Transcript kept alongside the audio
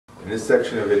In this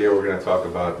section of the video, we're going to talk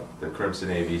about the Crimson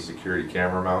AV security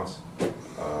camera mounts.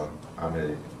 I'm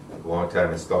a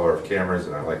long-time installer of cameras,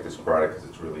 and I like this product because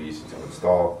it's really easy to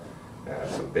install.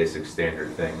 Some basic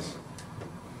standard things.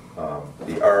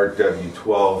 The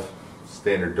RW12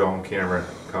 standard dome camera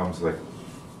comes like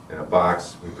in a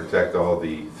box. We protect all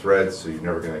the threads, so you're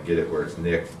never going to get it where it's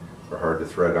nicked or hard to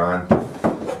thread on.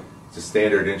 It's a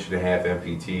standard 1.5"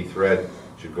 MPT thread.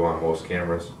 Should go on most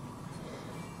cameras.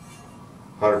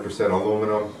 100%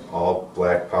 aluminum, all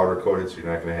black powder coated, so you're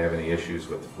not going to have any issues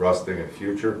with rusting in the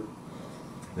future.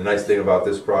 The nice thing about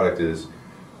this product is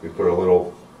we put a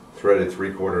little threaded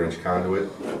 3/4 inch conduit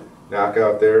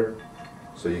knockout there,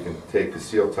 so you can take the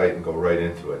seal tight and go right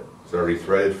into it. It's already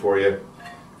threaded for you.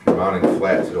 If you're mounting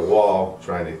flat to the wall,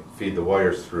 trying to feed the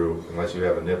wires through, unless you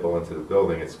have a nipple into the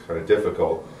building, it's kind of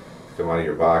difficult to come out of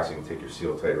your box. You can take your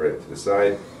seal tight right to the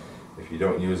side. If you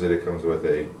don't use it, it comes with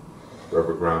a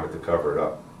rubber grommet to cover it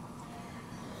up.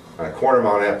 On a corner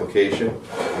mount application,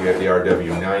 we have the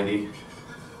RW90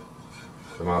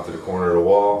 to mount to the corner of the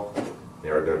wall. The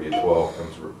RW12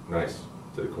 comes nice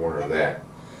to the corner of that.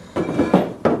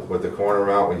 With the corner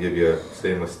mount, we give you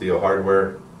stainless steel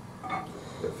hardware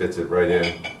that fits it right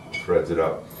in, threads it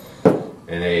up.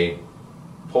 In a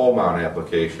pole mount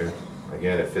application,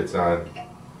 again, it fits on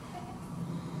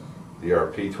the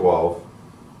RP12,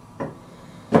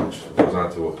 which goes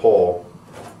onto a pole.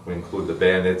 We include the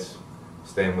bandits,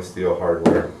 stainless steel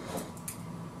hardware,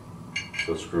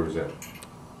 so it screws in.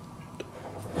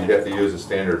 You have to use a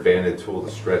standard bandit tool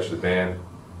to stretch the band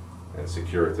and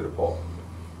secure it to the pole.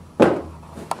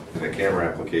 In a camera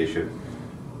application,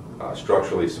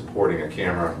 structurally supporting a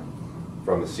camera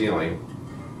from the ceiling,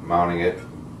 mounting it,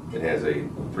 it has a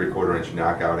 3/4 inch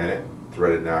knockout in it,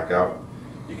 threaded knockout.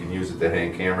 You can use it to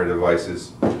hang camera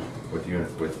devices with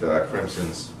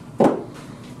Crimson's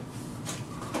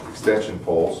extension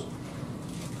poles.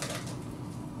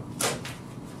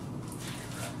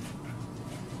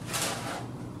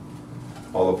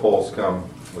 All the poles come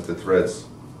with the threads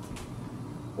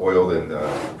oiled and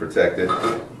protected,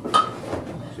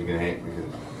 so you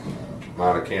can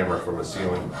mount a camera from a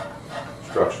ceiling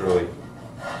structurally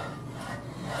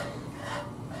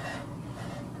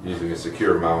using a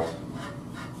secure mount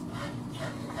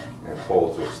and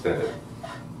pole to extend it.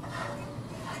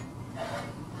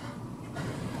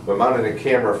 When mounting a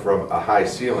camera from a high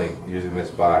ceiling using this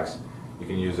box, you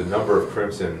can use a number of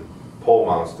Crimson pole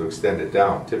mounts to extend it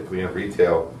down. Typically in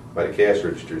retail, by the cash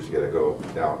registers, you got to go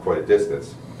down quite a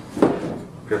distance.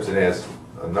 Crimson has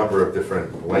a number of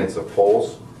different lengths of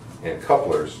poles and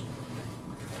couplers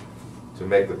to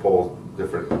make the poles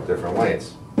different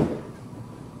lengths.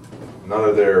 None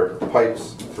of their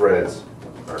pipes, threads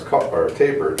are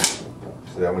tapered,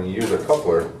 so that when you use a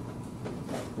coupler,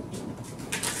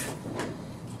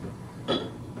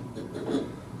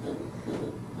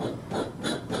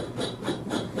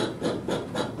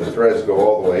 the threads go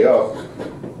all the way up.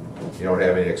 You don't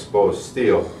have any exposed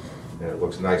steel, and it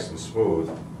looks nice and smooth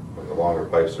when the longer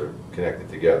pipes are connected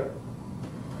together.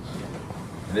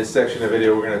 In this section of the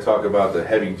video, we're going to talk about the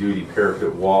heavy-duty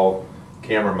parapet wall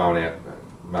camera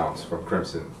mounts from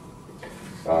Crimson.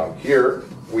 Here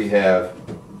we have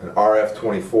an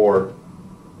RF24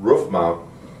 roof mount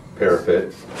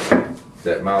parapet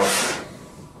that mounts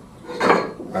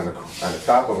on the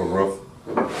top of a roof,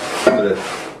 so that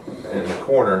in the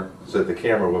corner, so that the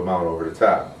camera will mount over the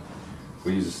top.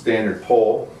 We use a standard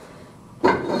pole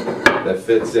that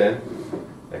fits in,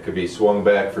 that could be swung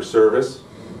back for service,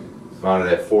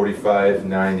 mounted at 45,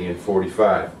 90, and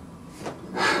 45.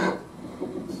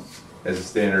 Has a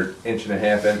standard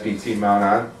 1.5" MPT mount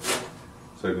on,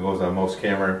 so it goes on most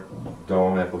camera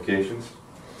dome applications.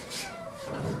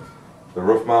 The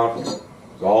roof mount is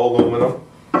all aluminum.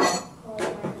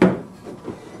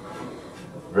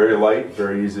 Very light,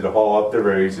 very easy to haul up there,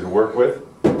 very easy to work with.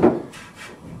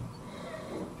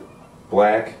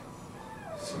 Black,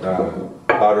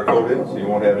 powder coated, so you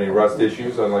won't have any rust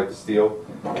issues, unlike the steel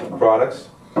products.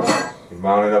 You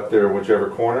mount it up there in whichever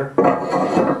corner.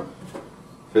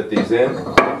 Fit these in.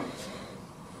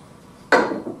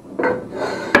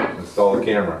 Install the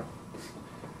camera.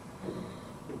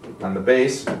 On the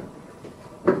base,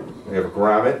 we have a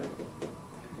grommet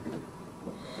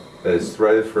that is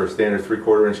threaded for a standard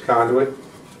 3/4 inch conduit,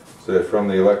 so that from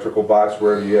the electrical box,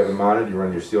 wherever you have it mounted, you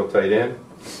run your seal tight in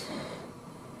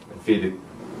and feed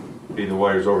the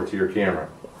wires over to your camera.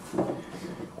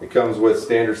 It comes with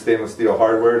standard stainless steel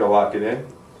hardware to lock it in.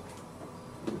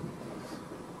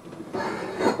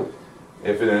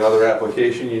 If in another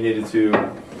application you needed to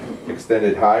extend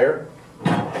it higher,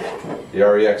 the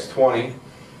REX20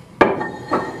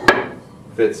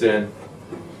 fits in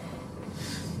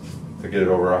to get it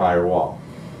over a higher wall.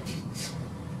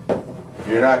 If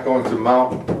you're not going to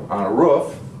mount on a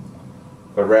roof,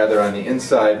 but rather on the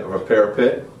inside of a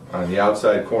parapet, on the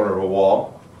outside corner of a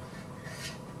wall,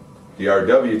 the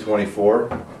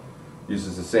RW24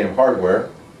 uses the same hardware,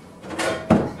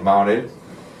 mounted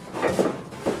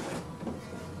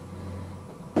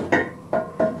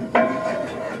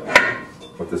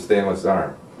with the stainless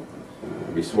arm.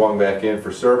 Be swung back in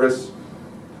for service,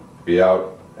 be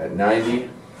out at 90,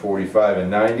 45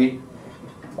 and 90,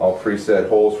 all preset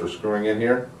holes for screwing in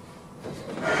here.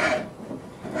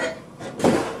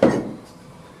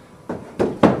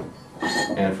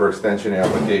 And for extension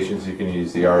applications, you can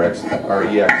use the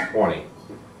REX20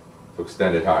 to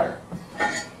extend it higher.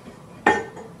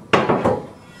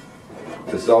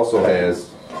 This also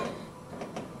has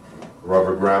a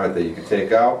rubber grommet that you can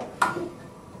take out,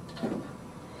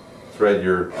 thread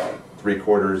your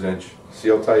 3/4 inch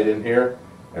seal tight in here,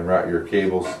 and route your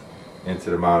cables into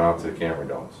the mount out to the camera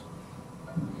domes.